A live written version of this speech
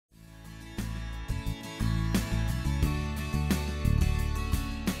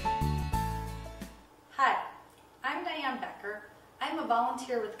a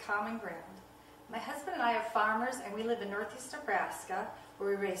volunteer with CommonGround. My husband and I are farmers, and we live in northeast Nebraska, where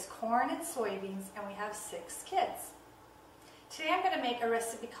we raise corn and soybeans, and we have 6 kids. Today I'm going to make a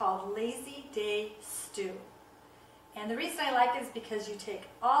recipe called Lazy Day Stew. And the reason I like it is because you take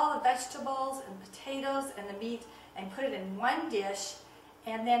all the vegetables and potatoes and the meat and put it in one dish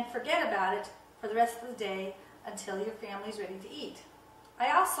and then forget about it for the rest of the day until your family's ready to eat.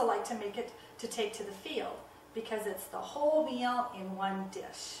 I also like to make it to take to the field because it's the whole meal in one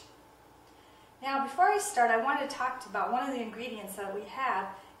dish. Now before I start, I want to talk about one of the ingredients that we have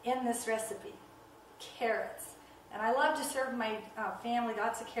in this recipe, carrots. And I love to serve my family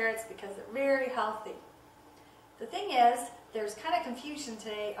lots of carrots because they're very healthy. The thing is, there's kind of confusion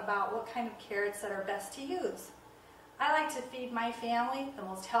today about what kind of carrots that are best to use. I like to feed my family the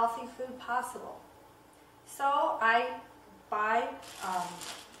most healthy food possible. So I buy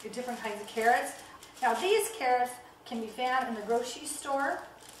different kinds of carrots. Now these carrots can be found in the grocery store.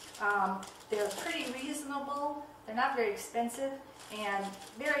 They're pretty reasonable, they're not very expensive, and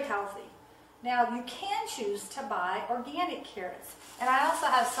very healthy. Now you can choose to buy organic carrots, and I also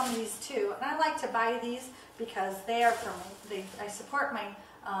have some of these too, and I like to buy these because they are from, I support my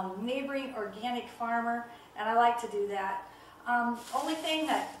neighboring organic farmer, and I like to do that. Only thing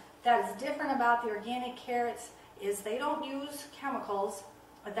that is different about the organic carrots is they don't use chemicals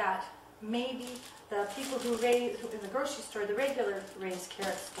that maybe the people who raise in the grocery store, the regular raised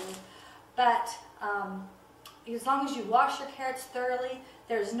carrots do. But as long as you wash your carrots thoroughly,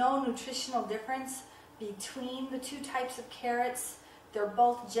 there's no nutritional difference between the two types of carrots. They're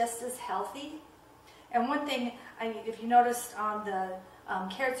both just as healthy. And one thing, if you noticed on the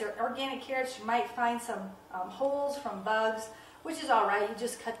carrots, or organic carrots, you might find some holes from bugs, which is all right. You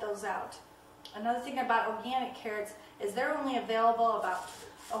just cut those out. Another thing about organic carrots is they're only available about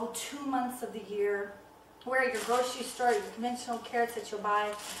 2 months of the year. Where your grocery store, your conventional carrots that you'll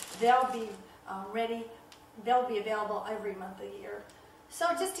buy, they'll be they'll be available every month of the year. So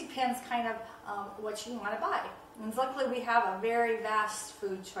it just depends kind of what you want to buy. And luckily we have a very vast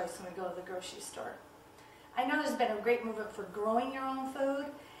food choice when we go to the grocery store. I know there's been a great movement for growing your own food,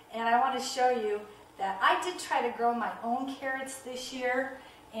 and I want to show you that I did try to grow my own carrots this year,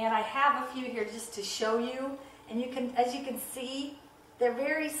 and I have a few here just to show you. And you can, as you can see, they're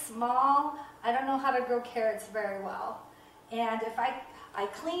very small. I don't know how to grow carrots very well. And if I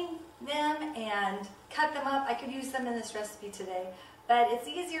clean them and cut them up, I could use them in this recipe today. But it's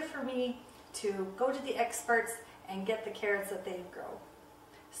easier for me to go to the experts and get the carrots that they grow.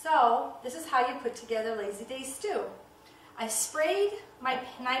 So this is how you put together Lazy Day Stew. I sprayed my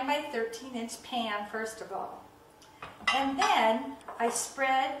 9 by 13 inch pan first of all. And then I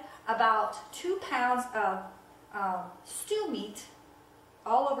spread about 2 pounds of stew meat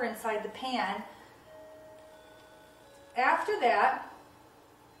all over inside the pan. After that,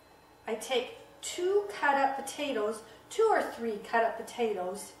 I take 2 cut up potatoes, 2 or 3 cut up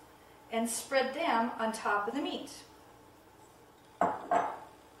potatoes, and spread them on top of the meat.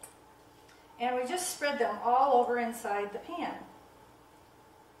 And we just spread them all over inside the pan.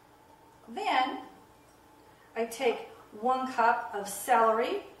 Then I take 1 cup of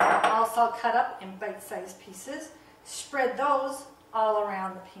celery, also cut up in bite-sized pieces, spread those all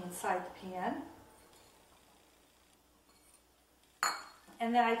around inside the pan.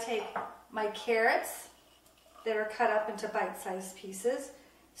 And then I take my carrots that are cut up into bite-sized pieces,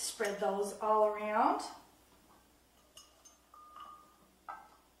 spread those all around.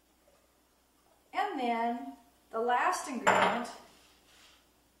 And then the last ingredient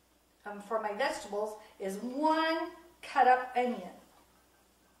for my vegetables is 1 cut up onion.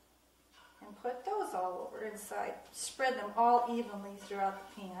 And put those all over inside. Spread them all evenly throughout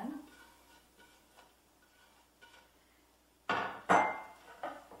the pan.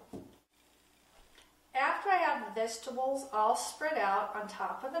 After I have the vegetables all spread out on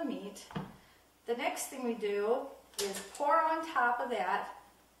top of the meat, the next thing we do is pour on top of that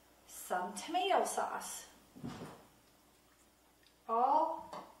some tomato sauce.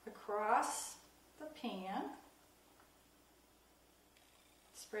 All across the pan.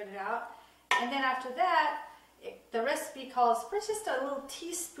 Spread it out. And then after that, the recipe calls for just a little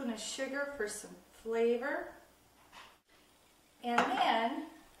teaspoon of sugar for some flavor. And then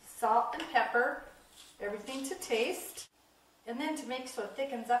salt and pepper, everything to taste. And then to make so it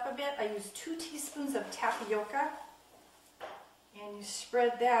thickens up a bit, I use 2 teaspoons of tapioca. And you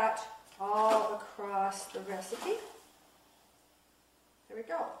spread that all across the recipe. There we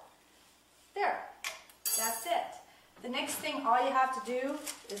go. There. That's it. The next thing, all you have to do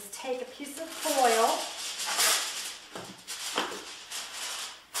is take a piece of foil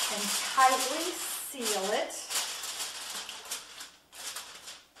and tightly seal it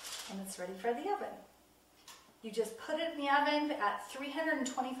and it's ready for the oven. You just put it in the oven at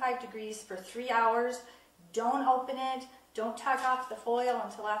 325 degrees for 3 hours. Don't open it. Don't tug off the foil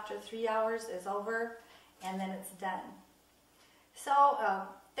until after 3 hours is over, and then it's done. So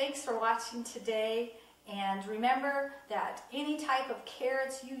thanks for watching today, and remember that any type of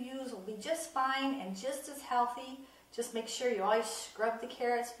carrots you use will be just fine and just as healthy. Just make sure you always scrub the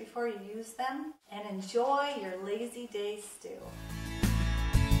carrots before you use them, and enjoy your Lazy Day stew.